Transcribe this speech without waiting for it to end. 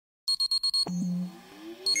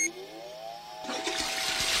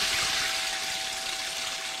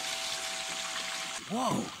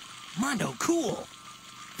Whoa, Mondo cool.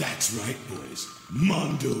 That's right, boys.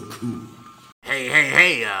 Mondo cool.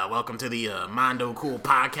 Hey, welcome to the Mondo Cool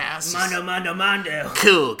podcast. Mondo.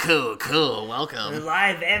 Cool, welcome. We're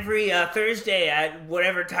live every Thursday at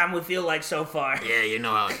whatever time we feel like so far. Yeah, you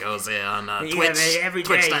know how it goes there on Yeah, Twitch, man, every day,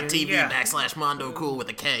 twitch.tv yeah. / Mondo Cool with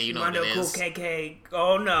a K, you know Mondo what it Cool is. KK.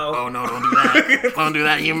 Oh no. Oh no, don't do that. Don't do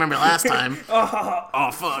that, you remember last time. Oh.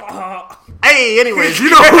 Oh, fuck. Hey, anyways, you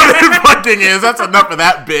know what it fucking is. That's enough of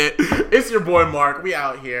that bit. It's your boy Mark, we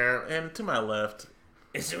out here, and to my left...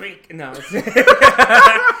 It's Enrique. No, it's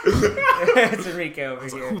it's Enrique over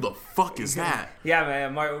here. Who the fuck is that? Yeah,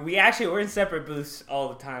 man. Mark, we're in separate booths all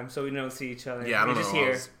the time, so we don't see each other. Yeah, I don't we're just know.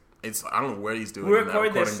 here. I don't know what he's doing We in that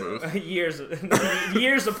record recording this booth.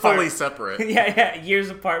 years apart. Fully separate. Yeah,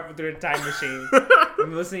 years apart through a time machine.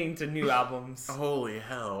 I'm listening to new albums. Holy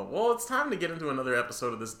hell. Well, it's time to get into another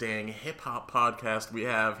episode of this dang hip-hop podcast we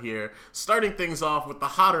have here. Starting things off with the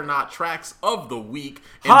Hot or Not tracks of the week.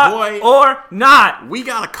 And Hot boy, or not. we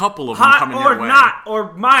got a couple of them Hot coming or your way. not.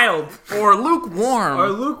 Or mild. Or lukewarm. Or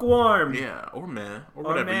lukewarm. Yeah, or meh. Or Or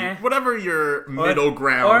whatever. meh. Whatever your middle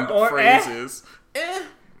ground or phrase eh. is.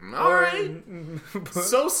 Alright.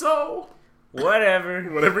 So. Whatever.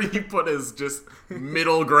 Whatever you put as just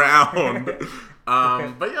middle ground.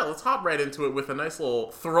 But yeah, let's hop right into it with a nice little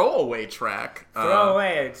throwaway track. Throw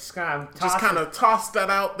away. Just kind of Toss that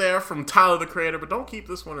out there from Tyler the Creator, but don't keep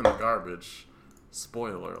this one in the garbage.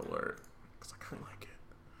 Spoiler alert. Because I kind of like it.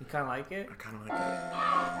 You kind of like it? I kind of like it.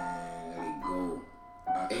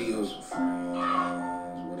 Ayo,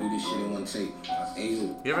 do this shit in one take.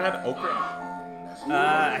 Ayo. You ever had okra?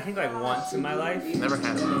 I think like once in my life. Never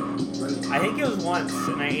had it. I think it was once,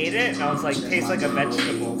 and I ate it, and I was like, tastes like a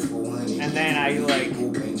vegetable. And then I like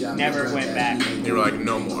never went back. You were like,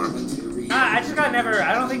 no more. I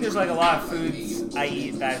don't think there's like a lot of foods I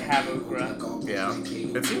eat that have okra. Yeah.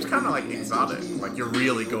 It seems kind of like exotic. Like you're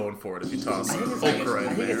really going for it if you toss I think it's okra like,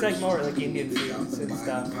 I in think there. it's like more like Indian foods and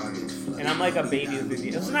stuff. And I'm like a baby with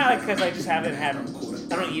Indian. It's not like because I just haven't had.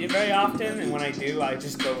 I don't eat it very often, and when I do, I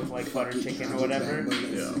just go with like butter chicken or whatever.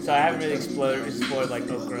 Yeah. So I haven't really explored like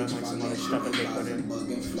okra and like some other stuff that they put in.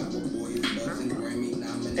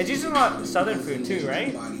 It's using a lot of southern food too,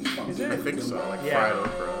 right? Is I it? think so. Like Yeah. fried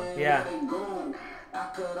okra. Yeah. I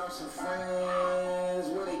cut off some friends,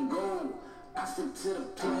 where they go? I stick to the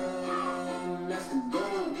plan, that's the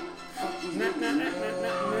goal. Fuck these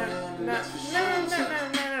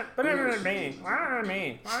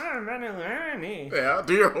Yeah,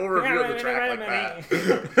 do your whole review of the track like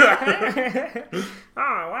that.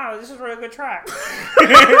 Oh wow, this is a really good track.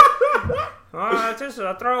 Oh, this is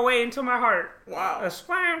a throwaway into my heart. Wow. A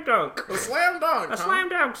slam dunk. A slam dunk. A slam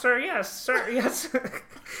dunk, sir. Yes, sir. Yes.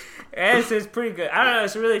 Yes, it's pretty good. I don't know.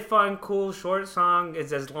 It's a really fun, cool, short song.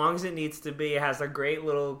 It's as long as it needs to be. It has a great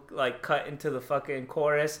little like cut into the fucking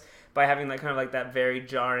chorus by having like kind of like that very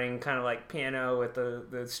jarring kind of like piano with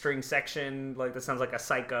the string section, like that sounds like a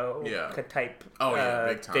Psycho type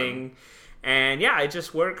big time. thing. And yeah, it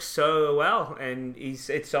just works so well, and it's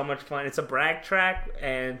so much fun. It's a brag track,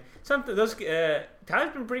 and Tyler's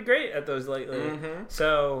been pretty great at those lately. Mm-hmm.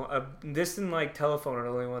 So this and like Telephone are the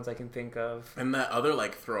only ones I can think of. And that other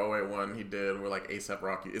like throwaway one he did where like A$AP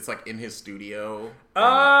Rocky, it's like in his studio.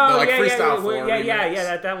 Oh, the, like, yeah, Freestyle 4 yeah,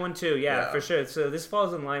 remix. that one too. Yeah, Yeah. for sure. So this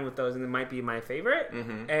falls in line with those, and it might be my favorite,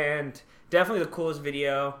 Mm-hmm. and definitely the coolest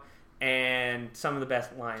video, and some of the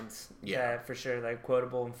best lines. Yeah. For sure, like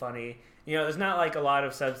quotable and funny. You know, there's not like a lot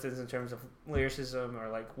of substance in terms of lyricism or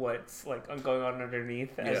like what's like going on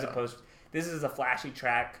underneath, as Yeah. opposed. This is a flashy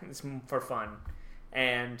track. It's for fun,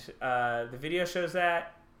 and the video shows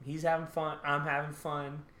that he's having fun. I'm having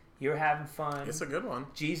fun. You're having fun. It's a good one.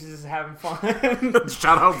 Jesus is having fun.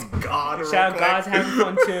 Shout out God. real Shout out quick. God's having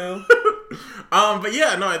fun too. But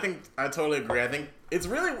yeah, no, I totally agree. I think it's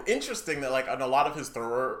really interesting that like on a lot of his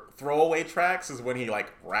throwaway tracks is when he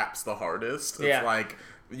like raps the hardest. It's Yeah. like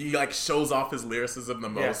he like shows off his lyricism the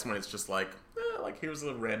most Yeah. when it's just like here's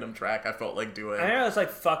a random track I felt like doing. I know it's like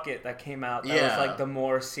Fuck It that came out. That Yeah. was like the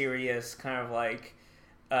more serious kind of like.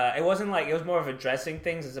 It wasn't like it was more of addressing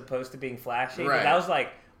things as opposed to being flashy. Right. But that was like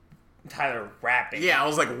Tyler rapping. Yeah, I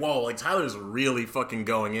was like, whoa, like Tyler's really fucking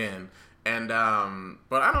going in. And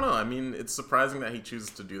but I don't know. I mean, it's surprising that he chooses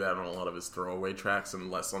to do that on a lot of his throwaway tracks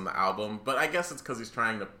and less on the album. But I guess it's because he's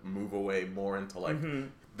trying to move away more into like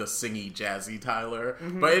the singy, jazzy Tyler.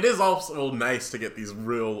 But it is also nice to get these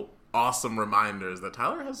real awesome reminders that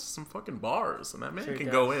Tyler has some fucking bars, and that man Sure can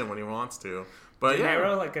does. go in when he wants to. But De yeah,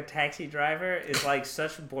 Niro, like a taxi driver, is like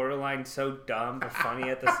such borderline so dumb but funny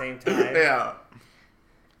at the same time. yeah.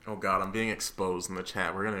 Oh God, I'm being exposed in the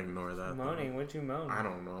chat. We're gonna ignore that. Moaning? What'd you moan? I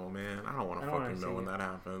don't know, man. I don't want to I don't wanna fucking know see when it. that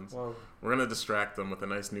happens. Well, We're gonna distract them with a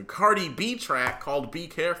nice new Cardi B track called "Be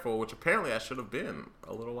Careful," which apparently I should have been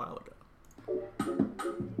a little while ago.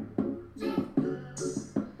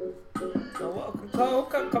 so welcome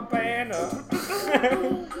Coca Cabana.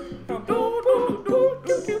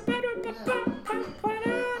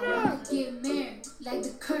 Get married like the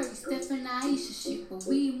Curry, Steph and Aisha shit, but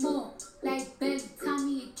we more like Belly,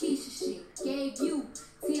 Tommy and Keisha shit. Gave you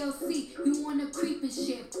TLC, you wanna creep and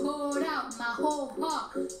shit. Poured out my whole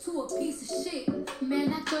heart to a piece of shit.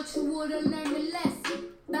 Man, I thought you would've learned a lesson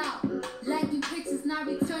about liking pictures, not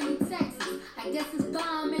returning texts. I guess it's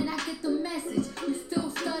bomb and I get the message. You still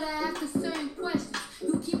stutter after certain questions.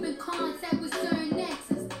 You keep in contact with certain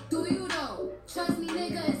exes. Do you though? Trust me,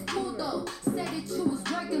 nigga, it's cool though. Said that you was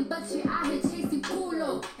working, but you're out here chasing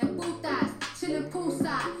culo and putas, chilling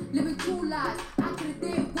poolside, living true lives. I could've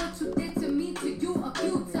did what you did to me to you a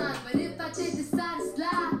few times, but if I did decide to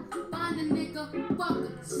slide, find a nigga,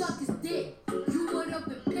 welcome, suck his dick. You would've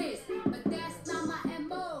been pissed, but that's not my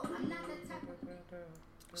MO. I'm not that type of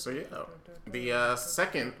So yeah, the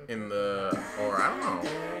second in the, or I don't know.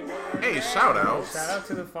 Hey, shout outs. Shout out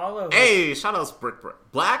to the follow. Hey, shout outs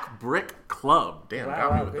Black Brick Club. Damn, Wow,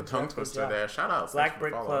 got me wow, with the good tongue job, good twister job. there. Shout outs. Black Thanks for the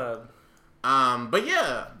Brick follow. Club. But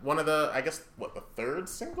yeah, one of the, I guess, what, the third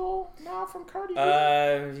single now from Cardi B?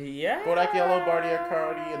 Yeah. Bodak Yellow, Bardia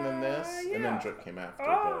Cardi, and then this, and then yeah. Drip came after.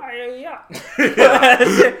 Oh, but- yeah.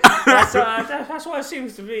 That's what it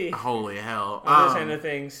seems to be. Holy hell. On this end of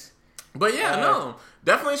things. But yeah, no,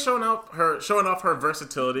 definitely showing off her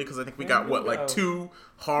versatility, because I think we got There we like go. 2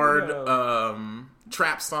 hard There we go.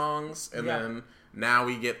 trap songs, and Yeah. then now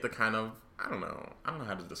we get the kind of, I don't know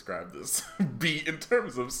how to describe this beat in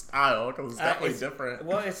terms of style, because it's definitely different.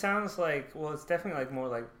 Well, it sounds like, it's definitely like more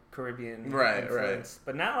like Caribbean Right, influence,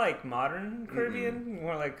 but not like modern Caribbean,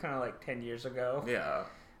 more like kind of like 10 years ago. Yeah,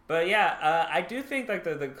 But yeah, I do think like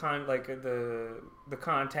the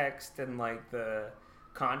context and like the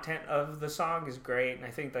content of the song is great, and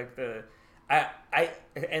I think like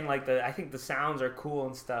I think the sounds are cool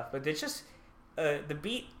and stuff, but it's just the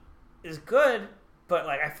beat is good, but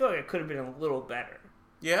like I feel like it could have been a little better.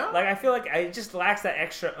 yeah, Like I feel like it just lacks that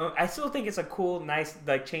extra. I still think it's a cool, nice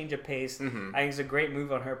like change of pace. I think it's a great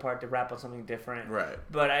move on her part to rap on something different. Right.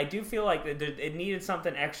 But I do feel like it needed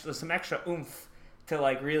something extra, some extra oomph to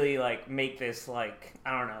like really like make this like,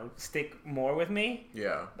 I don't know, stick more with me.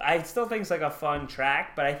 yeah. I still think it's like a fun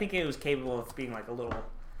track, but I think it was capable of being like a little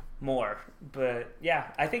more. But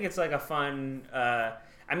yeah, I think it's like a fun.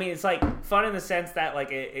 I mean, it's like fun in the sense that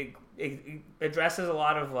like it addresses a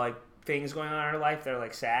lot of like things going on in her life that are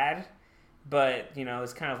like sad, but you know,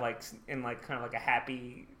 it's kind of like in like kind of like a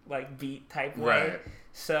happy like beat type way. Right.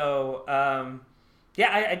 So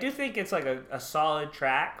yeah, I do think it's like a solid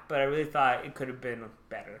track, but I really thought it could have been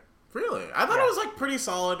better. Really? I thought it was like pretty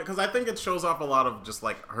solid, because I think it shows off a lot of just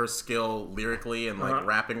like her skill lyrically and like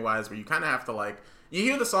rapping wise, where you kind of have to like, you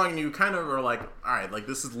hear the song and you kind of are like, all right, like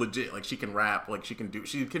this is legit. Like she can rap, like she can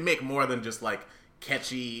make more than just like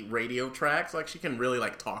catchy radio tracks. Like she can really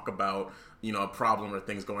like talk about, you know, a problem or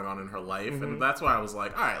things going on in her life. And that's why I was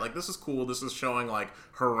like, all right, like this is cool. This is showing like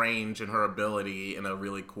her range and her ability in a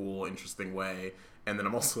really cool, interesting way. And then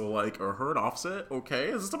I'm also like, are her and Offset okay?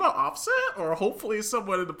 Is this about Offset or hopefully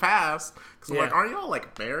someone in the past? Because I'm Yeah. like, aren't y'all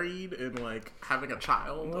like married and like having a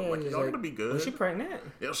child? I'm like, It's y'all gonna be good. Was she pregnant?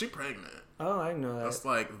 Yeah, she pregnant. Oh, I didn't know that. That's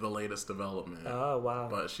like the latest development. Oh, wow.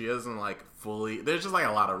 But she hasn't like fully. There's just like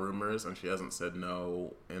a lot of rumors, and she hasn't said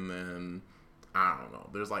no. And then I don't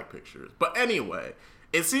know. There's like pictures. But anyway,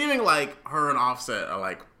 it's seeming like her and Offset are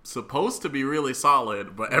like supposed to be really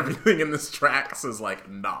solid, but everything in this track is like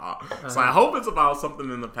nah. So I hope it's about something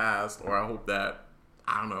in the past, or I hope that,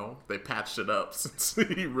 I don't know, they patched it up since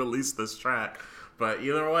he released this track. But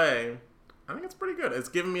either way, I think it's pretty good. It's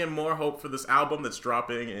giving me more hope for this album that's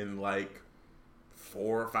dropping in like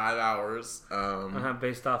 4 or 5 hours.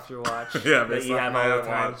 Based off your watch. Yeah, that based you off have my all the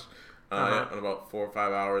time. watch. Yeah, in about 4 or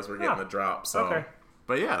 5 hours, we're getting Oh, the drop. So, okay.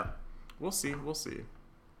 But yeah, we'll see. We'll see.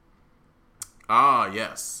 Ah,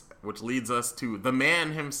 yes. Which leads us to the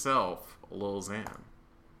man himself, Lil Xan.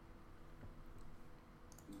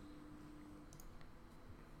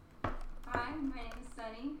 Hi, my name is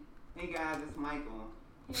Sunny. Hey guys, it's Michael.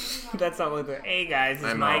 That's not like the, hey guys, it's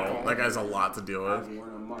I know. Michael. That guy's a lot to deal with. I'm one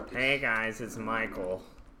of Marcus, Hey guys, it's Michael.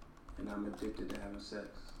 and I'm addicted to having sex.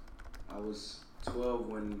 I was 12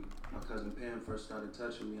 when my cousin Pam first started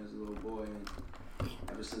touching me as a little boy, and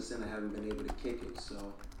ever since then I haven't been able to kick it, so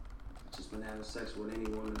I've just been having sex with any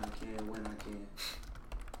woman I can when I can.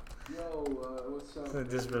 what's up?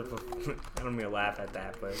 I don't mean to laugh at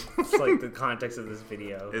that, but it's like the context of this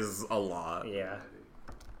video is a lot. Yeah.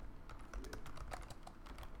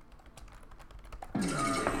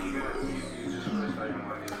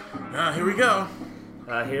 Here we go.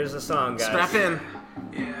 Here's the song, guys. Strap in.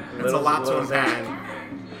 It's a lot to unpack.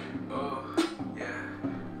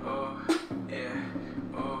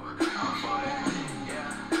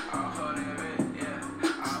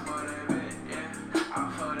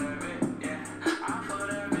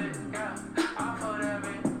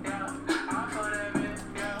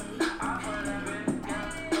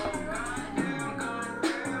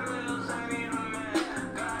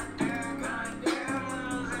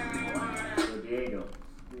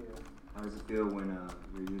 How does it feel when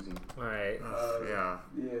you're using? Alright. Yeah.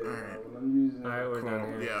 When I'm using. Alright, we're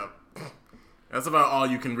done here. Yeah. That's about all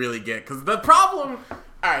you can really get. Because the problem...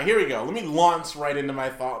 Alright, here we go. Let me launch right into my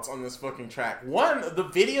thoughts on this fucking track. One, the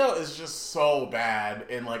video is just so bad.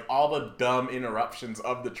 And, like, all the dumb interruptions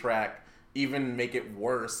of the track even make it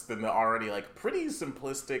worse than the already, like, pretty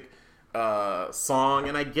simplistic song.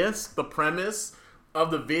 And I guess the premise of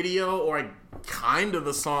the video, or kind of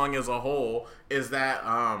the song as a whole, is that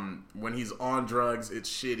when he's on drugs, it's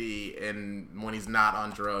shitty, and when he's not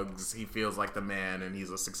on drugs, he feels like the man, and he's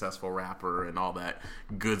a successful rapper, and all that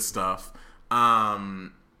good stuff.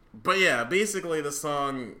 But yeah, basically the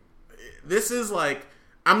song, this is like,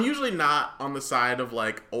 I'm usually not on the side of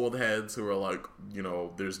like old heads who are like, you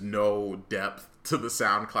know, there's no depth to the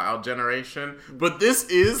SoundCloud generation, but this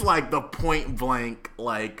is like the point blank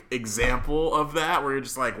like example of that, where you're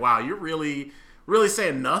just like, wow, you're really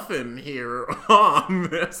saying nothing here on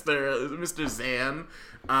Mr. Zan,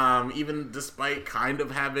 even despite kind of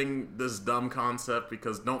having this dumb concept,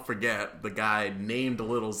 because don't forget the guy named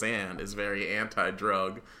Little Xan is very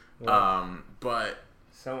anti-drug. But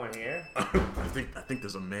someone here? I think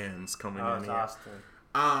there's a man's coming in it's here. Austin.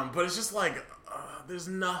 But it's just like, there's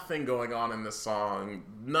nothing going on in this song.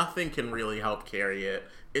 Nothing can really help carry it.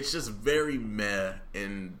 It's just very meh,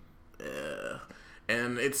 and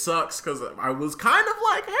it sucks because I was kind of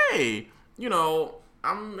like, hey, you know,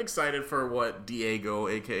 I'm excited for what Diego,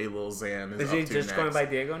 aka Lil Xan, is up to he just next. going by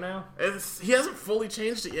Diego now? He hasn't fully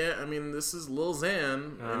changed it yet. I mean, this is Lil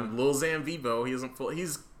Xan and Lil Xan Vivo. He isn't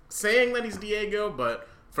he's saying that he's Diego, but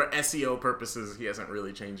for SEO purposes, he hasn't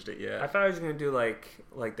really changed it yet. I thought he was gonna do like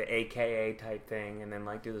the AKA type thing, and then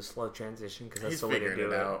like do the slow transition, because that's the way to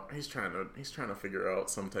do it. Out. He's trying to figure out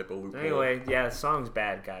some type of loophole. Anyway, yeah, the song's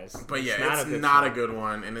bad, guys. But yeah, it's not a good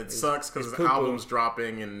one, and it sucks because his poo-poo. album's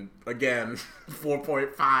dropping in, again,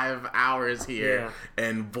 4.5 hours here,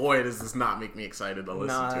 and boy, does this not make me excited to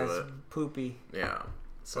listen to it. Poopy. Yeah,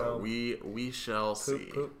 so we shall see.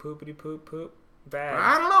 Poopity poop. Bad.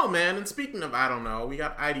 I don't know, man. And speaking of I don't know, we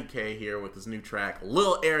got IDK here with his new track,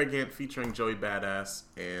 Lil Arrogant, featuring Joey Badass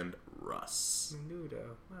and Russ.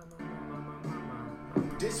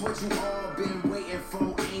 This what you all been waiting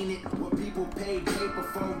for, ain't it? What people paid paper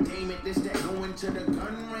for, damn it. This that going to the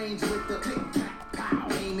gun range with the click clack pow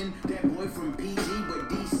aiming. That boy from PG, but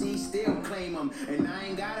DC still claim him. And I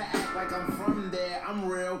ain't gotta act like I'm from there, I'm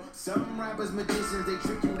real. Some rappers, magicians, they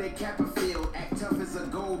trick you, they cap a field. Act tough as a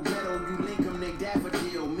gold medal, you link them, they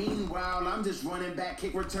daffodil. Meanwhile, I'm just running back,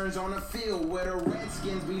 kick returns on the field. Where the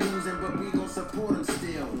Redskins be losing, but we gon' support them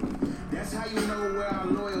still. That's how you know where our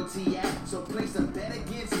loyalty at. So place a bet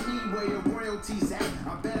against me where your royalties at.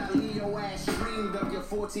 I bet I leave your ass streamed of your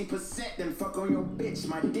 14%. Then fuck on your bitch.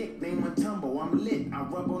 My dick, they want tumble. I'm lit. I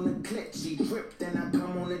rub on the clit. She drip, then I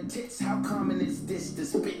come on the tits. How common is this to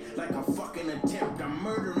spit like a fucking attempt? I'm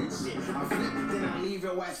murdering shit. I flip, then I leave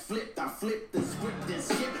your ass flipped. I flip the script and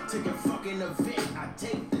skip to your fucking event. I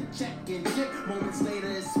take the check and dip. Moments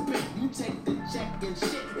later it's spit. You take the check and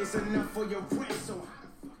shit. It's enough for your rent. So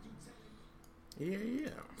Yeah.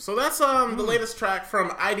 So that's the latest track from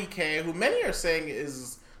IDK, who many are saying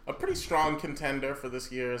is a pretty strong contender for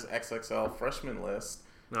this year's XXL freshman list.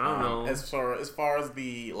 I don't know. As far as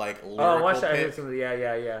the like lyrical watch that. I heard pick. some of the,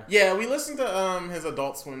 yeah. Yeah, we listened to his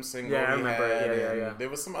Adult Swim single. Yeah, I remember it. Yeah. There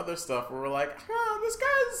was some other stuff where we're like, this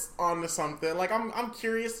guy's on to something. Like, I'm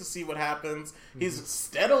curious to see what happens. He's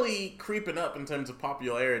steadily creeping up in terms of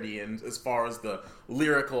popularity and as far as the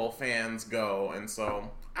lyrical fans go. And so,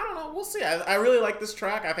 I don't know. We'll see. I really like this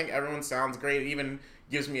track. I think everyone sounds great. It even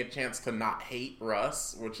gives me a chance to not hate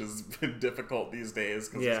Russ, which is difficult these days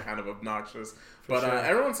because he's kind of obnoxious. But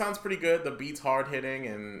everyone sounds pretty good. The beat's hard hitting,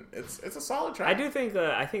 and it's a solid track.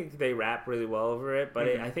 I think they rap really well over it, but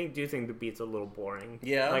I do think the beat's a little boring.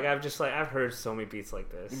 Yeah, like I've heard so many beats like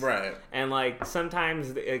this, right? And like sometimes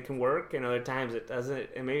it can work, and other times it doesn't.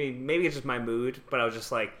 And maybe it's just my mood, but I was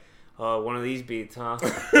just like, oh, one of these beats, huh?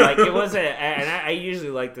 Like, it wasn't, and I usually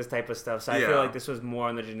like this type of stuff, so I feel like this was more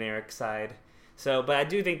on the generic side. So, but I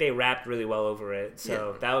do think they rapped really well over it,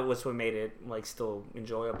 so that was what made it, like, still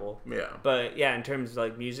enjoyable. Yeah. But, yeah, in terms of,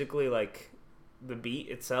 like, musically, like, the beat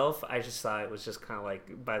itself, I just thought it was just kind of,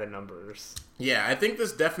 like, by the numbers. Yeah, I think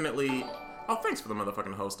this definitely... Oh, thanks for the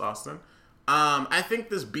motherfucking host, Austin. I think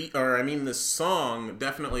this song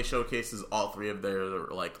definitely showcases all three of their,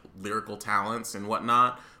 like, lyrical talents and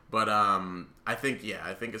whatnot. But, I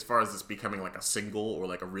think as far as this becoming, like, a single or,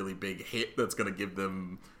 like, a really big hit that's gonna give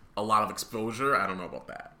them a lot of exposure, I don't know about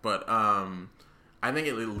that. But, I think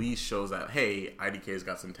it at least shows that, hey, IDK's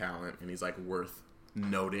got some talent and he's, like, worth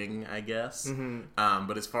noting, I guess. Mm-hmm.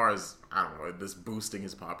 But as far as, I don't know, this boosting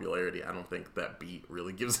his popularity, I don't think that beat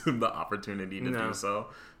really gives him the opportunity to do so.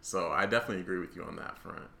 So I definitely agree with you on that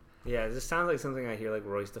front. Yeah, this sounds like something I hear like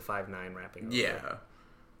Royce the 5'9" rapping over. Yeah.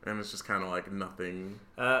 And it's just kind of like nothing.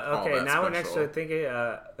 Okay, now we're next to thinking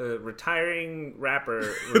a retiring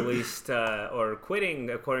rapper released or quitting,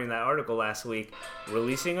 according to that article last week,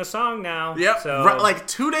 releasing a song now. Yep, so, like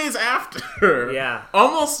 2 days after. Yeah.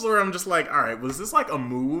 Almost where I'm just like, all right, was this like a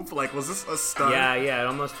move? Like, was this a stunt? Yeah, it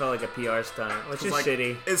almost felt like a PR stunt, which is like,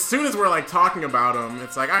 shitty. As soon as we're like talking about him,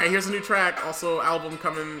 it's like, all right, here's a new track. Also, album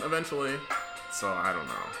coming eventually. So I don't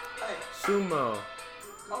know. Sumo.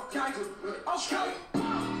 Okay.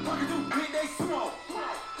 Fucking do big day sumo.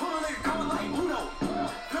 Pull a nigga coming like Uno.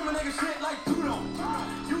 Come a nigga shit like Duno.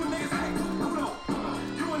 You niggas act too Uno.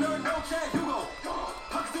 You and her no Chad Hugo.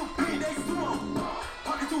 Pocket do big day sumo.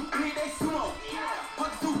 Pocket do big day sumo.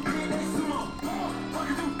 Pocket do big day sumo.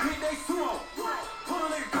 Pocket do big day sumo. Pull a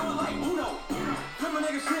nigga coming like Uno. Come a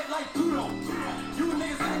nigga shit like Duno. You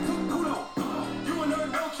niggas act too Uno. You and her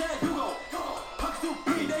no Chad Hugo. Pocket do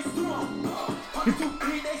big day sumo. Pocket do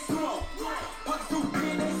big day sumo. Pocket do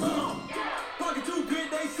big day sumo. Pocket do big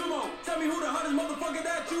day sumo. Tell me who the hottest motherfucker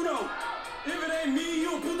that you know. If it ain't me,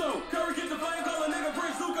 you a puto. Curry gets the fire, call a nigga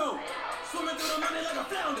Prince Zuko. Swimming through the money like a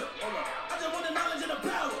flounder. I just want the knowledge and the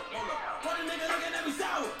power. Why the nigga looking at me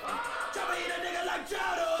sour? Try to eat a nigga like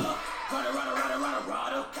chowder.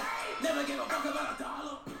 Rada. Never give a fuck about a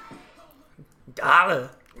dollar.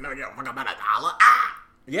 Never give a fuck about a dollar. Ah!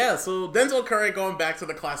 Yeah, so Denzel Curry going back to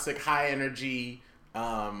the classic high energy,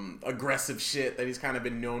 aggressive shit that he's kind of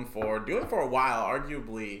been known for, doing for a while,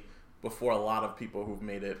 arguably before a lot of people who've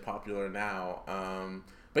made it popular now.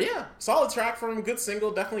 But yeah, solid track from him, good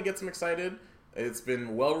single, definitely gets him excited. It's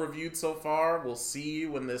been well reviewed so far. We'll see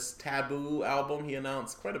when this Taboo album he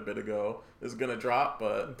announced quite a bit ago is gonna drop,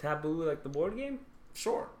 but Taboo, like the board game?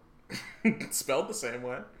 Sure. Spelled the same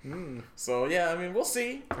way. So yeah, I mean, we'll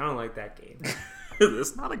see. I don't like that game.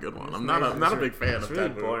 It's not a good one. I'm not a big fan of It's really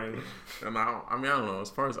Taboo. boring. And I don't know.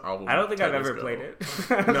 As far as albums, I don't think I've titles ever go. played it.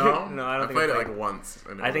 No, No, I don't think played I it played like once.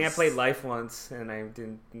 And I think I played Life once, and I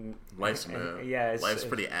didn't. Life's Life's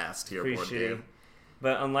pretty ass tier pretty board shitty. game.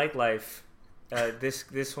 But unlike Life,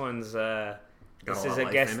 this one's Got this a is lot a of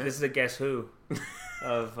life guess. in it. This is a guess who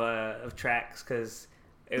of tracks because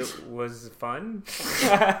it was fun.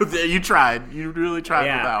 You tried. You really tried with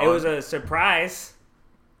that Yeah, it one. was a surprise.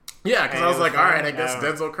 Yeah, because And I it was was like, all right, fun. I guess I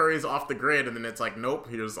don't Denzel Curry's off the grid, and then it's like, nope,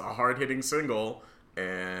 here's a hard-hitting single,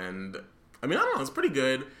 and I mean, I don't know, it's pretty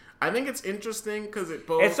good. I think it's interesting because it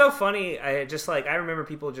both... It's so funny. I remember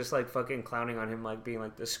people just like fucking clowning on him, like being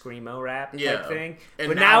like the screamo rap type thing. And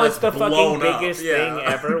but now now it's it's the fucking blown up. biggest Yeah. thing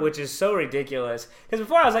ever, which is so ridiculous. Because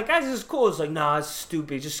before I was like, guys, this is cool. It's like, nah, it's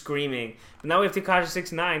stupid, just screaming. But now we have Tekashi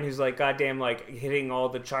 6ix9ine, who's like goddamn like hitting all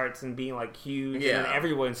the charts and being like huge, Yeah. and then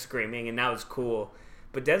everyone's screaming, and now it's cool.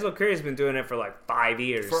 But Denzel Curry's been doing it for like 5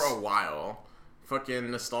 years. For a while.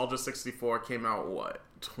 Fucking Nostalgia 64 came out, what,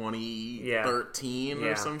 2013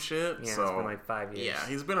 or some shit? Yeah, so, it's been like 5 years. Yeah,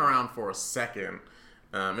 he's been around for a second.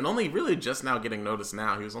 And only really just now getting noticed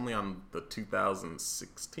now. He was only on the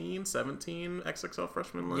 2016, 17 XXL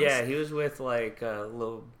freshman list. Yeah, he was with like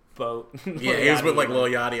Lil Boat. Yeah, he was with like Lil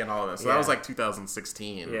Yachty and all of that. So that was like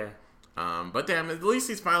 2016. Yeah. But damn, at least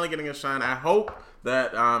he's finally getting a shine. I hope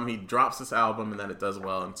that he drops this album and that it does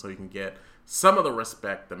well, and so he can get some of the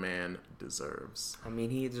respect the man deserves. I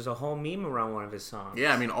mean, there's a whole meme around one of his songs.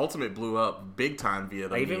 Yeah, I mean, Ultimate blew up big time via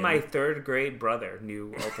the Even meme. my third grade brother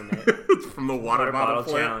knew Ultimate. From the water bottle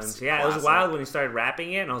flips. challenge. Yeah, it was Classic. wild when he started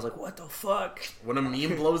rapping it, and I was like, what the fuck? When a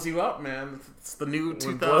meme blows you up, man, it's the new When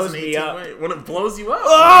it blows me 2018 up. way. When it blows you up.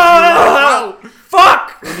 Oh,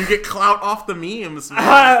 fuck! When you get clout off the memes,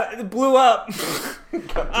 man. It blew up.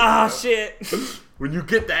 Ah, shit. When you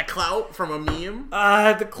get that clout from a meme.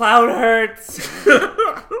 The cloud hurts.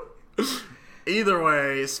 Either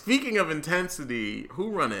way, speaking of intensity,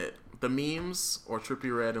 who run it? the memes or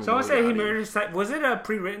Trippie Redd and Someone Lil said he Yachty. murdered. Was it a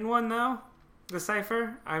pre-written one though? The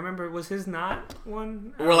cipher? I remember. Was his not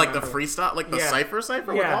one? I Or don't like the remember. freestyle, like the Yeah. cipher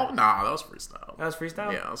with Yeah. all? Nah, that was freestyle. That was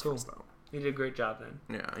freestyle. Yeah, that was Cool. freestyle. He did a great job then.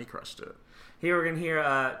 Yeah, he crushed it. Here we're gonna hear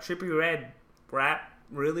Trippie Redd rap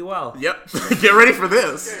really well. Yep. Get ready for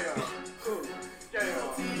this.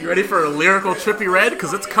 You ready for a lyrical Trippie Redd?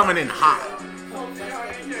 Because it's coming in hot.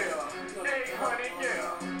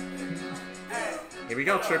 Here we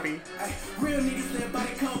go, Trippie. Real niggas live by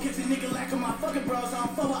the code, catch a nigga like my fucking bros. I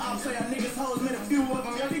don't fuck with ops, so y'all niggas hoes, met a few of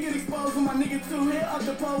them. Y'all can get exposed with my nigga too. Here up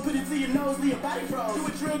the pole, put it to your nose, leave your body froze. Do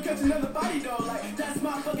a drill, catch another body though. Like, that's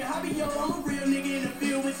my fucking hobby, yo. I'm a real nigga in the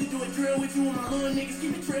field with you. Do a drill with you and my little niggas.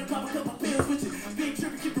 Keep it trail, pop a couple pills with you. Big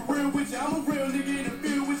trip, keep it real with you. I'm a real nigga in the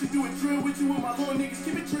field with you. Do a drill with you and my little niggas.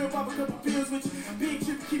 Keep it trail, pop a couple pills with you. Big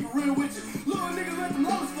trip, keep it real with you. Little niggas let them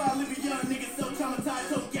lovers fly. Live a young niggas so traumatized,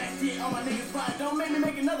 so gas shit. All my niggas ride. Don't make me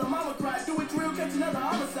make another mama cry. Do a drill, catch another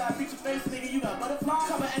homicide. Beat your face, nigga, you got butterflies.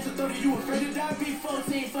 Come at your 30, you afraid to die. Beat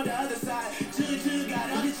 14 for the other side. Jug got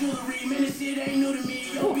other jewelry. Man, this shit ain't new to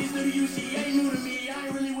me. Yo, bitch, new to you, she ain't new to me. I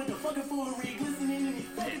ain't really with the fucking foolery. Glistening in these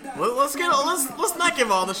fucking diamonds. Let's not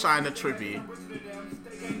give all the shine to Trippie.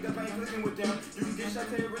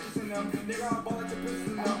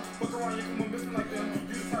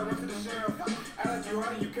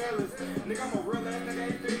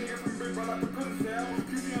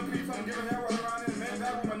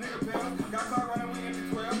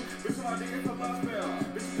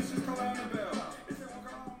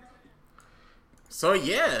 So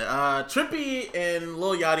yeah, Trippie and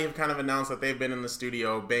Lil Yachty have kind of announced that they've been in the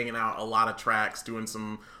studio banging out a lot of tracks, doing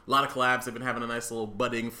a lot of collabs. They've been having a nice little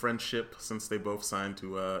budding friendship since they both signed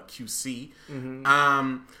to QC.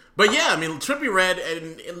 But yeah, I mean, Trippie Redd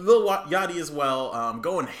and Lil Yachty as well,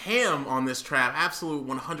 going ham on this trap. Absolute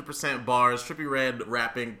 100% bars. Trippie Redd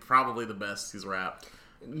rapping probably the best he's rapped.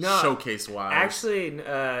 Showcase wise. Actually,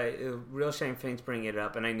 real shame things bring it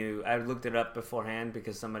up, and I looked it up beforehand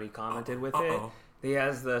because somebody commented with it. He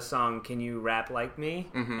has the song "Can You Rap Like Me,"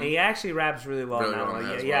 and he actually raps really well now.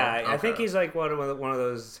 I think he's like one of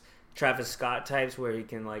those Travis Scott types where he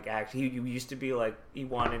can like act. He used to be like he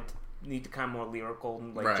need to kind of more lyrical,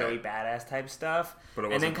 like Joey Badass type stuff. But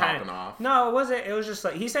it wasn't popping off. No, it wasn't. It was just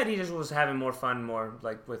like he said he just was having more fun, more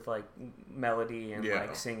like with like melody and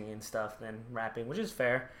like singing and stuff than rapping, which is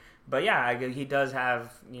fair. But yeah, he does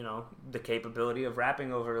have, the capability of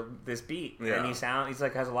rapping over this beat. Yeah. And he's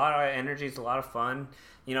like has a lot of energy. It's a lot of fun.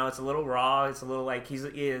 It's a little raw. It's a little like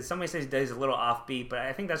somebody says he's a little offbeat, but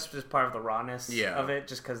I think that's just part of the rawness of it,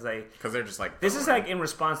 just because they're just like this is like in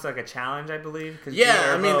response to like a challenge, I believe.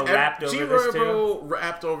 G-Herbo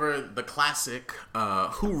rapped over the classic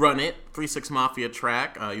 "Who Run It" 3 6 Mafia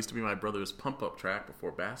track. Used to be my brother's pump up track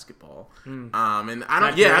before basketball. And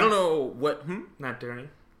I don't know what. Not Dirty.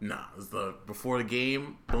 Nah, it was before the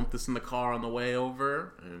game. Bump this in the car on the way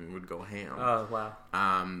over, and would go ham. Oh wow.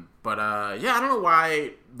 But I don't know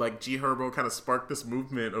why like G-Herbo kind of sparked this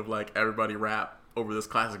movement of like everybody rap over this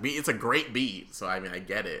classic beat. It's a great beat, so I mean I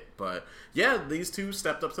get it. But yeah, these two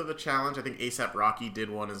stepped up to the challenge. I think A$AP Rocky did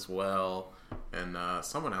one as well, and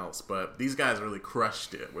someone else. But these guys really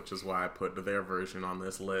crushed it, which is why I put their version on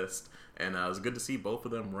this list. And it was good to see both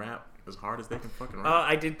of them rap as hard as they can fucking rap.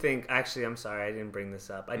 I did think, actually, I'm sorry, I didn't bring this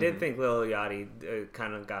up. I did think Lil Yachty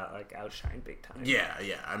kind of got like outshined big time. Yeah.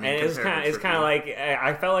 I mean, and it's kind of like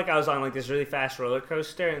I felt like I was on like this really fast roller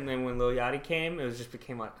coaster, and then when Lil Yachty came, it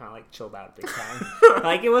became like kind of like chilled out big time.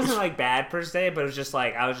 Like it wasn't like bad per se, but it was just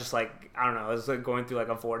like I was like I don't know, I was like going through like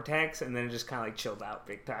a vortex, and then it just kind of like chilled out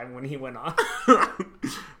big time when he went on.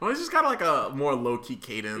 Well, it's just got like a more low key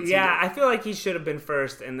cadence. Yeah, I feel like he should have been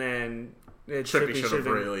first, and then Trippie should have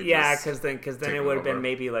really because then it would have been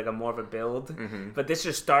maybe like a more of a build. But this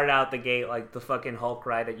just started out the gate like the fucking Hulk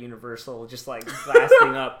ride at Universal, just like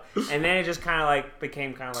blasting up, and then it just kind of like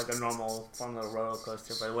became kind of like a normal fun little roller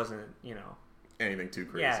coaster, but it wasn't anything too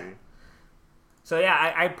crazy. Yeah. So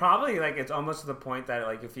yeah, I probably like it's almost to the point that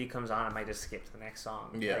like if he comes on, I might just skip to the next song.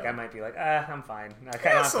 Yeah, like I might be like, I'm fine. He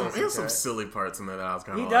has some silly parts in there that I was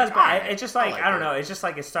kind of. He does, but it's just like I don't know. It's just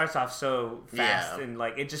like it starts off so fast and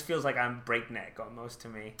like it just feels like I'm breakneck almost to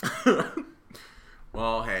me.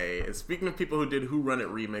 Well, hey, speaking of people who did Who Run It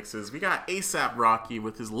remixes, we got A$AP Rocky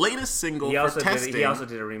with his latest single for Testing. He also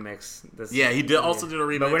did a remix. He also did a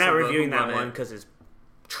remix. But we're not reviewing that one because it's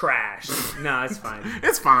trash. No, it's fine.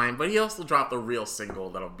 It's fine, but he also dropped a real single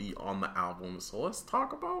that'll be on the album, so let's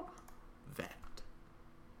talk about that.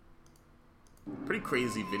 Pretty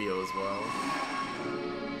crazy video as well.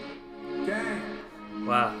 Gang.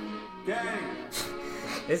 Wow. Gang.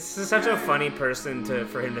 It's such a funny person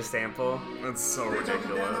for him to sample. That's so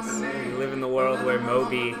ridiculous. We live in the world where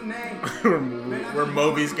Moby. Where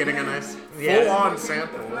Moby's getting a nice Yeah. full-on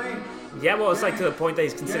sample. Yeah, well, it's like to the point that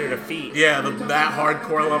he's considered a feat. Yeah, that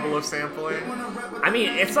hardcore level of sampling. I mean,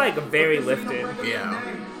 it's like very lifted. Yeah.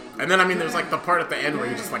 And then, I mean, there's like the part at the end where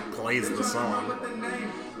he just like plays the song.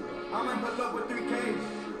 I'm in below with 3K,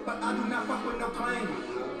 but I do not fuck with no claim.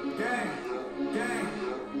 Gang.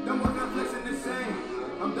 Them boys not flexing the same.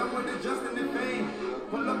 I'm done with adjusting the fame.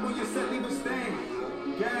 Pull up on your set, leave a stain.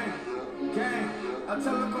 Gang. I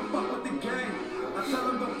tell them come fuck with the gang. I tell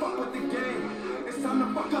them don't fuck with the game. It's time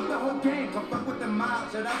to fuck up the whole game. Come fuck with the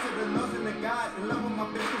mob. Shout out to the lows and the guys. In love with my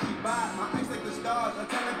bitch cause she buys. My eyes like the stars. I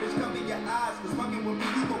tell that bitch cover your eyes. Cause fucking with me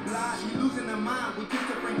you go blind. She losing her mind. We kiss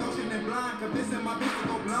her Frank Ocean and blind. Convincing my bitch to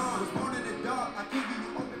go blonde. Was born in the dark. I can't give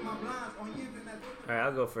you open my blinds. On years in that. Alright,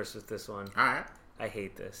 I'll go first with this one. Alright. I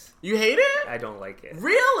hate this. You hate it? I don't like it.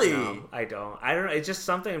 Really? No, I don't. I don't know. It's just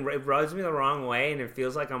something. It rubs me the wrong way, and it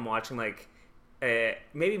feels like I'm watching like. It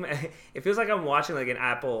feels like I'm watching like an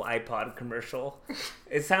Apple iPod commercial.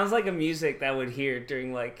 It sounds like a music that I would hear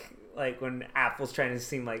during like when Apple's trying to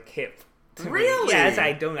seem like hip. To Really? Me. Yes,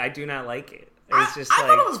 I do not like it. It's just I like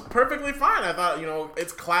thought it was perfectly fine. I thought,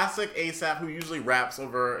 it's classic ASAP who usually raps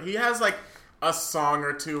over. He has like a song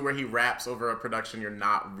or two where he raps over a production you're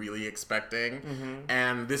not really expecting. Mm-hmm.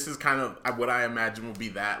 And this is kind of what I imagine will be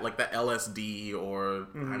that, like the LSD or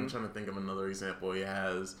I'm trying to think of another example he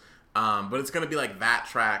has. But it's going to be like that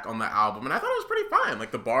track on the album. And I thought it was pretty fine.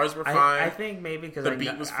 Like the bars were fine. I think maybe because the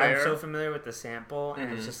beat was fair. I'm so familiar with the sample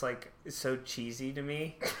and it's just like it's so cheesy to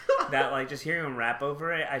me that like just hearing him rap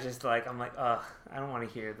over it, I'm like, ugh, I don't want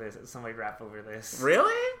to hear this. Somebody rap over this.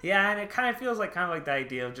 Really? Yeah, and it kind of feels like the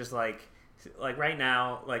idea of just like right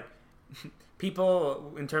now, like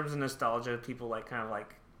people in terms of nostalgia, people like kind of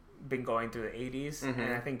like been going through the 80s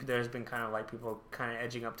and I think there's been kind of like people kind of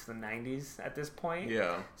edging up to the 90s at this point.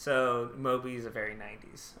 Yeah. So Moby is a very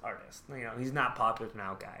 90s artist. He's not popular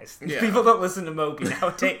now, guys. Yeah. People don't listen to Moby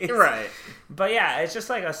nowadays. Right. But yeah, it's just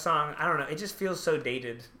like a song, I don't know, it just feels so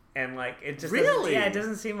dated and like it just Really? it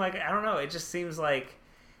doesn't seem like, I don't know, it just seems like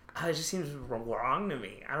it just seems wrong to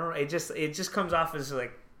me. I don't know, it just comes off as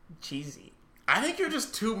like cheesy. I think you're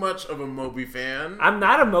just too much of a Moby fan. I'm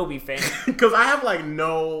not a Moby fan. Because I have like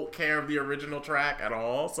no care of the original track at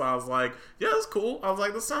all. So I was like, yeah, it's cool. I was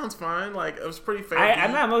like, this sounds fine. Like, it was pretty fair.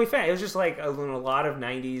 I'm not a Moby fan. It was just like a lot of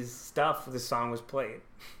 90s stuff this song was played.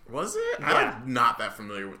 Was it? Yeah. I'm not that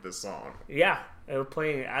familiar with this song. Yeah. It was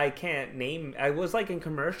playing, I was like in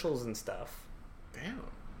commercials and stuff. Damn.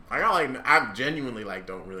 I genuinely like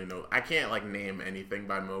don't really know. I can't like name anything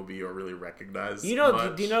by Moby or really recognize. Do you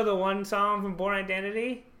much. know the one song from Born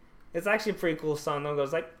Identity? It's actually a pretty cool song. It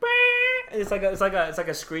goes like, "Bah!" It's like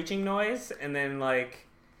a screeching noise, and then like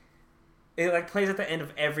it like plays at the end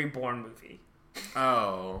of every Bourne movie.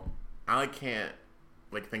 Oh, I like can't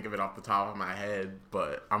like think of it off the top of my head,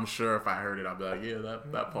 but I'm sure if I heard it, I'd be like, yeah,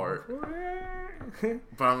 that part.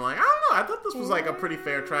 But I'm like, I don't know. I thought this was like a pretty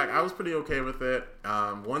fair track. I was pretty okay with it.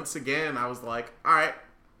 Once again, I was like, all right,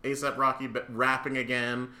 A$AP Rocky rapping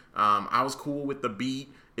again. I was cool with the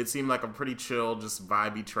beat. It seemed like a pretty chill, just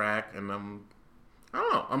vibey track. And I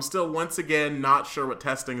don't know. I'm still once again not sure what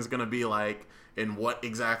testing is going to be like and what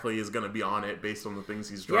exactly is going to be on it based on the things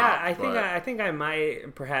he's dropped. Yeah, I think I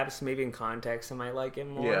might, perhaps maybe in context, I might like it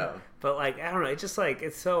more. Yeah. But like, I don't know. It's just like,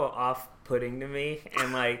 it's so off-putting to me.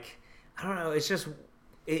 And like, I don't know. It's just,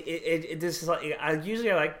 this is like, I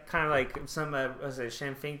like kind of like some, was it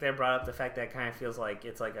Shem Fink there brought up the fact that it kind of feels like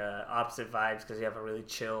it's like opposite vibes because you have a really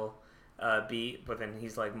chill beat, but then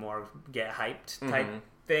he's like more get hyped type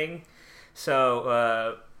thing.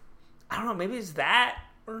 So, I don't know. Maybe it's that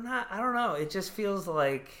or not. I don't know. It just feels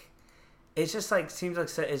like, it's just like, seems like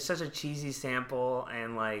it's such a cheesy sample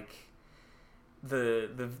and like, I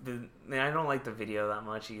don't like the video that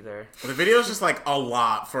much either. The video is just like a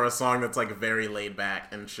lot for a song that's like very laid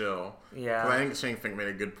back and chill. Yeah, I think Shane Fink made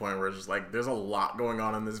a good point where it's just like there's a lot going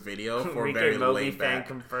on in this video for we very Moby laid fan back.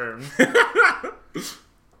 confirmed.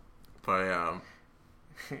 But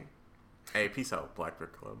hey, peace out, Black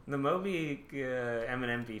Brick Club. The Moby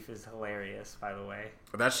Eminem beef is hilarious, by the way.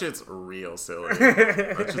 But that shit's real silly.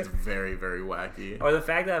 That shit's very, very wacky. Or the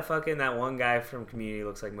fact that fucking that one guy from Community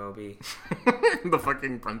looks like Moby. The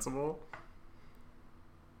fucking principal.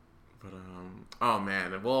 But oh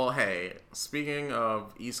man. Well, hey, speaking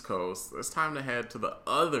of East Coast, it's time to head to the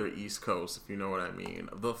other East Coast, if you know what I mean.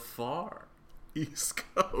 The far East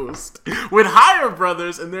Coast with Higher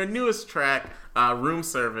Brothers and their newest track, Room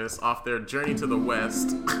Service, off their Journey to the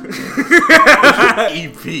West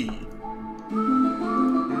EP.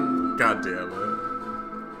 God damn it.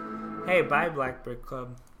 Hey, bye, Blackbird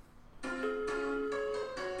Club.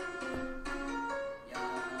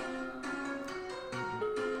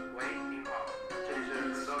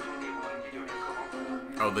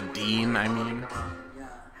 Oh, the Dean, I mean.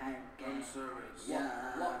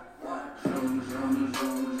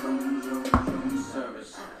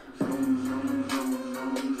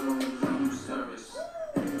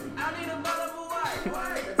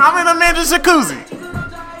 I'm in a ninja jacuzzi.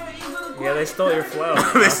 Yeah, they stole your flow.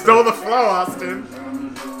 They stole the flow, Austin.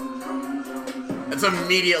 That's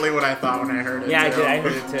immediately what I thought when I heard it. Yeah, too. I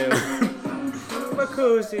heard it too.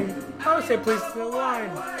 Jacuzzi. I would say please to the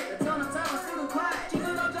line.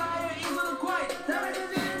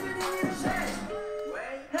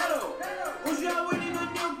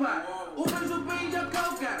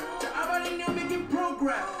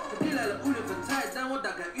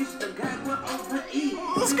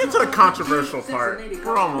 Let's get to the controversial part.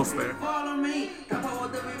 We're almost there.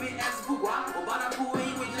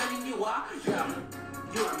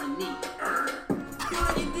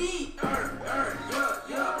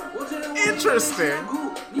 Interesting.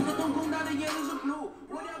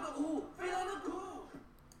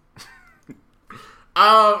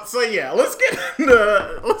 So yeah, let's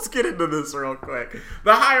get into this real quick.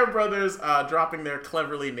 The Higher Brothers dropping their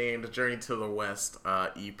cleverly named Journey to the West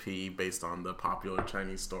EP based on the popular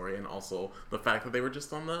Chinese story, and also the fact that they were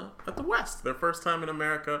just at the West, their first time in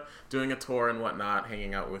America, doing a tour and whatnot,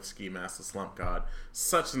 hanging out with Ski Mask, the Slump God,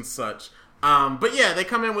 such and such. But yeah, they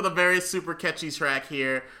come in with a very super catchy track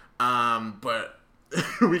here. But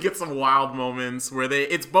we get some wild moments where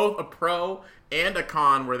it's both a pro and a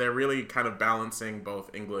con, where they're really kind of balancing both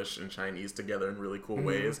English and Chinese together in really cool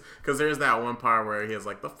ways. Because there's that one part where he has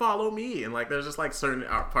like the follow me, and like there's just like certain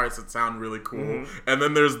parts that sound really cool. And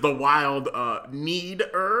then there's the wild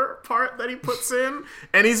need-er part that he puts in,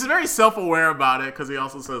 and he's very self-aware about it, because he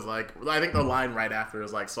also says like, I think the line right after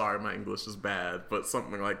is like, sorry, my English is bad, but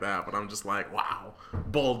something like that. But I'm just like, wow,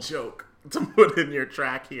 bold joke to put in your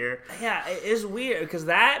track here. Yeah, it is weird because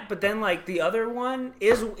that, but then like the other one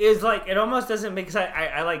is like, it almost doesn't make sense.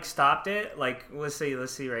 I like stopped it. Like let's see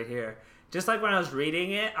right here. Just like when I was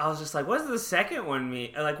reading it, I was just like, what does the second one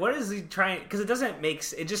mean? Like, what is he trying? Because it doesn't make.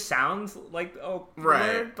 It just sounds like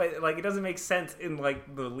right, word, but like it doesn't make sense in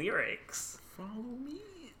like the lyrics. Follow me.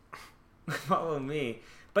 Follow me.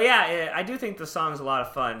 But yeah, I do think the song's a lot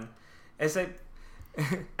of fun. It's like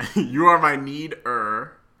you are my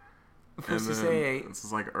need-er. What's to say? This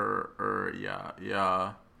is like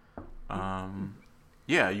yeah.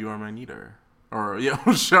 Yeah, you are my needer. Or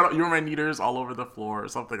yeah, shut up, you are my needers all over the floor, or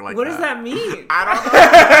something like that. What does that mean? I don't know.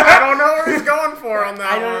 I don't know where he's going for on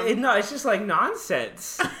that one. No, it's just like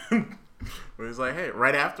nonsense. But he's like, hey,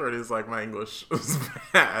 right after it is like, my English is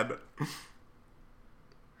bad.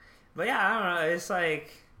 But yeah, I don't know. It's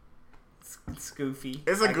like it's goofy.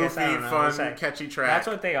 It's a goofy, fun, like, catchy track. That's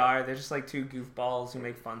what they are. They're just like two goofballs who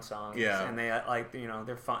make fun songs. Yeah. And they like,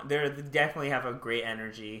 they're fun. They definitely have a great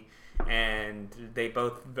energy, and they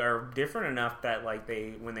both are different enough that like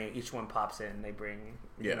when each one pops in, they bring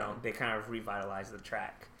they kind of revitalize the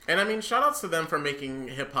track. And I mean, shout outs to them for making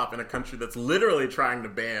hip hop in a country that's literally trying to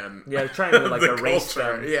ban. Yeah, trying to like erase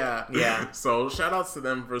them. Yeah. So shout outs to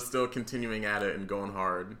them for still continuing at it and going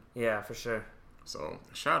hard. Yeah, for sure. So,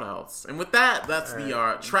 shout-outs. And with that, that's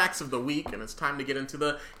the tracks of the week, and it's time to get into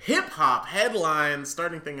the hip-hop headlines,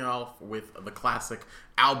 starting things off with the classic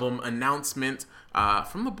album announcement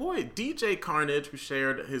from the boy, DJ Carnage, who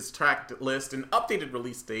shared his track list and updated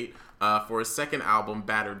release date for his second album,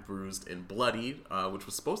 Battered, Bruised, and Bloodied, which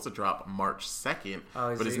was supposed to drop March 2nd,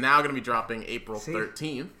 but is now going to be dropping April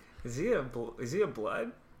 13th. Is he a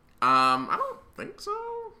blood? I don't think so.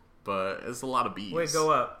 But it's a lot of B's. Wait,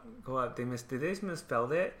 go up. Did they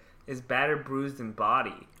misspelled it? It's Battered, Bruised, and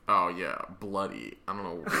Body. Oh, yeah. Bloody. I don't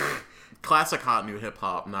know. Classic hot new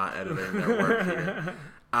hip-hop, not editing their work here.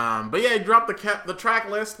 But yeah, he dropped the track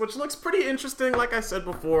list, which looks pretty interesting. Like I said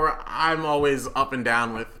before, I'm always up and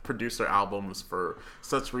down with producer albums for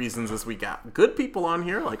such reasons as we got good people on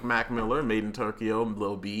here, like Mac Miller, Made in Tokyo,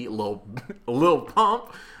 Lil B, Lil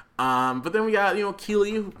Pump. But then we got,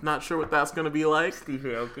 Keely, not sure what that's going to be like. Steve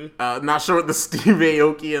Aoki. Not sure what the Steve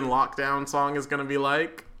Aoki and Lockdown song is going to be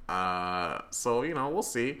like. So, we'll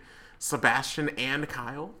see. Sebastian and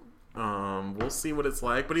Kyle. We'll see what it's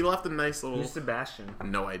like. But he left a nice little... Who's Sebastian?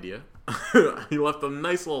 No idea. He left a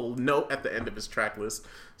nice little note at the end of his track list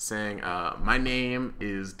saying, my name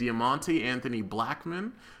is Diamante Anthony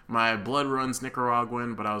Blackman. My blood runs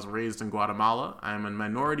Nicaraguan, but I was raised in Guatemala. I am a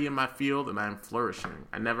minority in my field, and I am flourishing.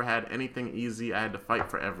 I never had anything easy. I had to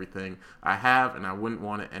fight for everything I have, and I wouldn't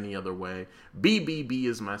want it any other way. BBB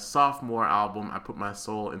is my sophomore album. I put my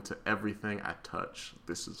soul into everything I touch.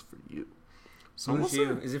 This is for you. So Who's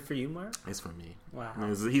you? Is it for you, Mark? It's for me. Wow.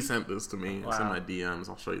 He sent this to me. Wow. It's in my DMs.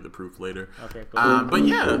 I'll show you the proof later. Okay, cool. But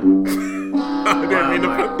yeah.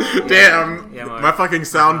 Damn. Yeah, Mark. My fucking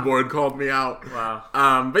soundboard called me out.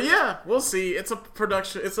 Wow. But yeah, we'll see. It's a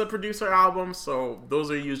producer album, so those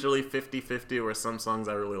are usually 50-50, where some songs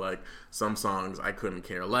I really like, some songs I couldn't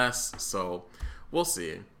care less. So we'll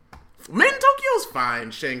see. Man, Tokyo's fine,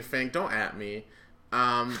 Shang Feng. Don't at me.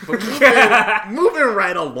 But moving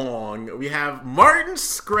right along, we have Martin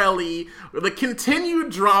Shkreli with a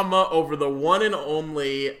continued drama over the one and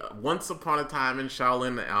only Once Upon a Time in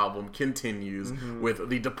Shaolin album continues, with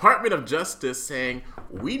the Department of Justice saying,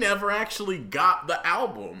 we never actually got the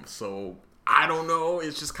album, so I don't know,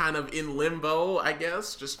 it's just kind of in limbo, I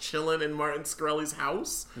guess, just chilling in Martin Shkreli's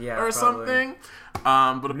house or something.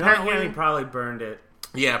 But apparently... he probably burned it.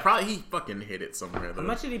 Yeah, probably he fucking hid it somewhere, though. How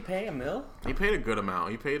much did he pay? $1 million? He paid a good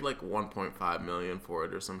amount. He paid like $1.5 million for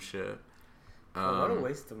it or some shit. What a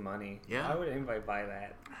waste of money. Yeah. Why would anybody buy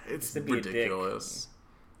that? It's ridiculous.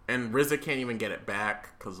 And RZA can't even get it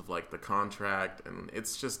back because of like the contract, and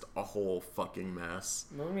it's just a whole fucking mess.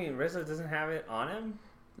 What do you mean? RZA doesn't have it on him?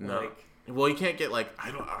 No. Well, you can't get like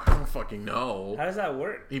I don't fucking know. How does that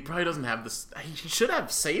work? He probably doesn't have this. He should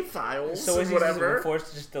have save files. So is he whatever. just forced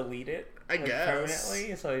to just delete it? I guess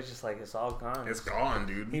permanently. So he's just like, it's all gone. It's gone,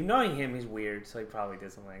 dude. Knowing him, he's weird, so he probably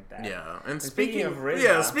did something like that. Yeah, and speaking of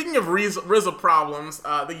RZA, speaking of RZA problems,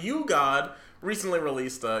 the You God recently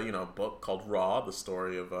released a book called Raw, the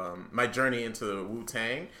story of my journey into the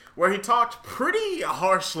Wu-Tang, where he talked pretty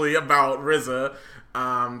harshly about RZA,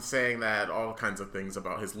 saying that all kinds of things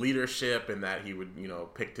about his leadership, and that he would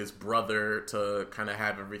picked his brother to kind of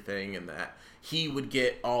have everything, and that he would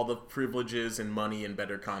get all the privileges and money and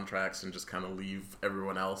better contracts and just kind of leave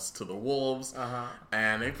everyone else to the wolves.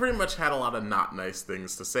 And he pretty much had a lot of not nice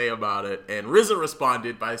things to say about it. And RZA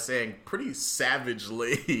responded by saying pretty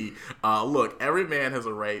savagely, look, every man has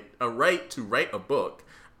a right to write a book.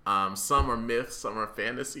 Some are myths, some are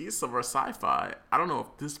fantasies, some are sci-fi. I don't know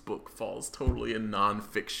if this book falls totally in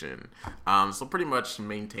nonfiction. So pretty much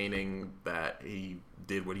maintaining that he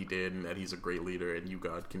did what he did and that he's a great leader and You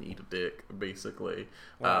God can eat a dick, basically.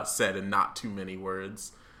 Wow. Said in not too many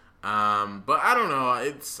words. But I don't know.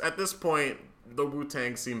 It's at this point, the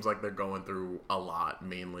Wu-Tang seems like they're going through a lot,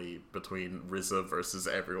 mainly between RZA versus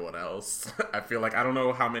everyone else. I feel like I don't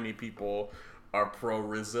know how many people are pro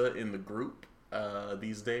RZA in the group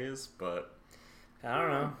these days, but I don't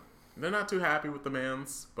know. They're not too happy with the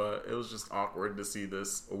mans, but it was just awkward to see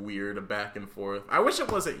this weird back and forth. I wish it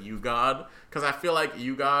wasn't You God, because I feel like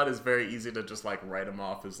You God is very easy to just like write him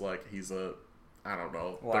off as like he's a, I don't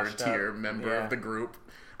know, third tier member of the group.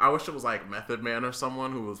 I wish it was like Method Man or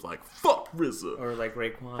someone who was like, fuck RZA. Or like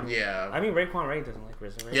Raekwon. Yeah. I mean, Raekwon Ray doesn't like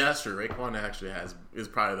RZA, right? Yeah, that's true. Raekwon actually is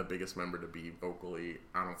probably the biggest member to be vocally,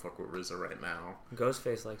 I don't fuck with RZA right now.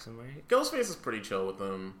 Ghostface likes him, right? Ghostface is pretty chill with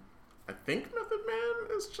him. I think Method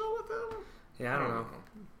Man is chill with him. Yeah, I don't know.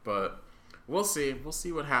 But we'll see. We'll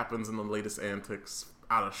see what happens in the latest antics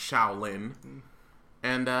out of Shaolin.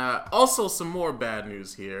 And also some more bad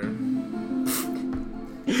news here.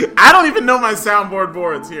 I don't even know my soundboard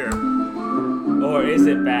boards here. Or is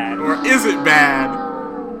it bad? Or is it bad?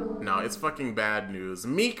 No, it's fucking bad news.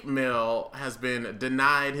 Meek Mill has been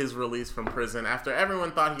denied his release from prison after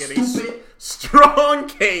everyone thought he had a strong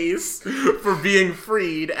case for being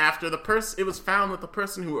freed after it was found that the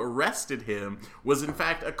person who arrested him was in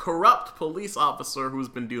fact a corrupt police officer who's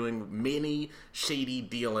been doing many shady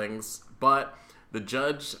dealings. But the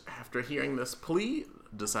judge, after hearing this plea,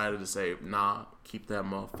 decided to say, nah, keep that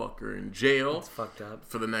motherfucker in jail. It's fucked up.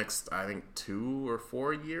 For the next, I think, 2 or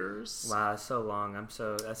 4 years. Wow, it's so long.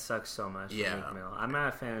 That sucks so much. Yeah. For Meek Mill. I'm not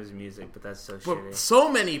a fan of his music, but that's so But shitty.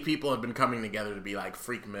 so many people have been coming together to be like,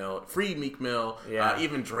 free Meek Mill. Yeah.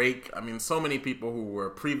 Even Drake. I mean, so many people who were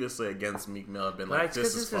previously against Meek Mill have been like,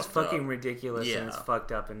 this is fucked up. Fucking ridiculous and it's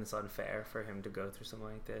fucked up and it's unfair for him to go through something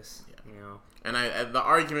like this. Yeah. And the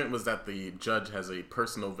argument was that the judge has a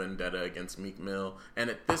personal vendetta against Meek Mill, and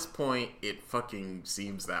at this point, it fucking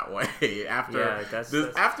seems that way. After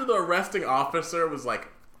the arresting officer was like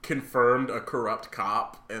confirmed a corrupt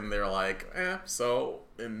cop, and they're like, and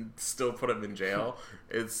still put him in jail.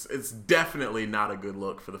 It's definitely not a good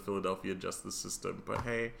look for the Philadelphia justice system. But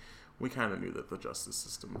hey, we kind of knew that the justice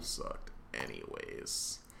system sucked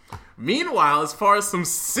anyways. Meanwhile, as far as some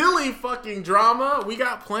silly fucking drama, we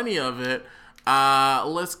got plenty of it.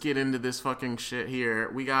 Let's get into this fucking shit here.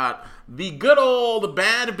 We got the good old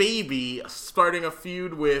Bad Baby starting a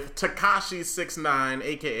feud with Tekashi 6ix9ine,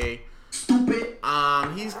 aka Stupid.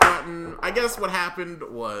 He's gotten, I guess what happened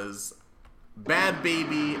was Bad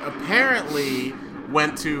Baby apparently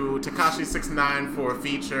went to Tekashi 6ix9ine for a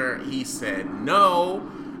feature. He said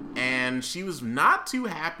no, and she was not too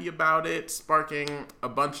happy about it, sparking a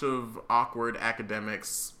bunch of awkward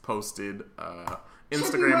academics posted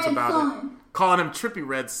Instagrams about it, calling him Trippie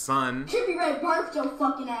Redd's son. Trippie Redd birthed your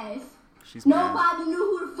fucking ass. She's Nobody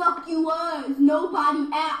knew who the fuck you was. Nobody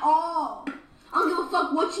at all. I don't give a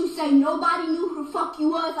fuck what you say. Nobody knew who the fuck you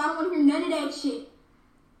was. I don't want to hear none of that shit.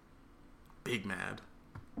 Big mad.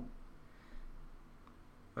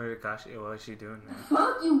 What is she doing now?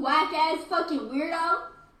 Fuck you, whack ass fucking weirdo.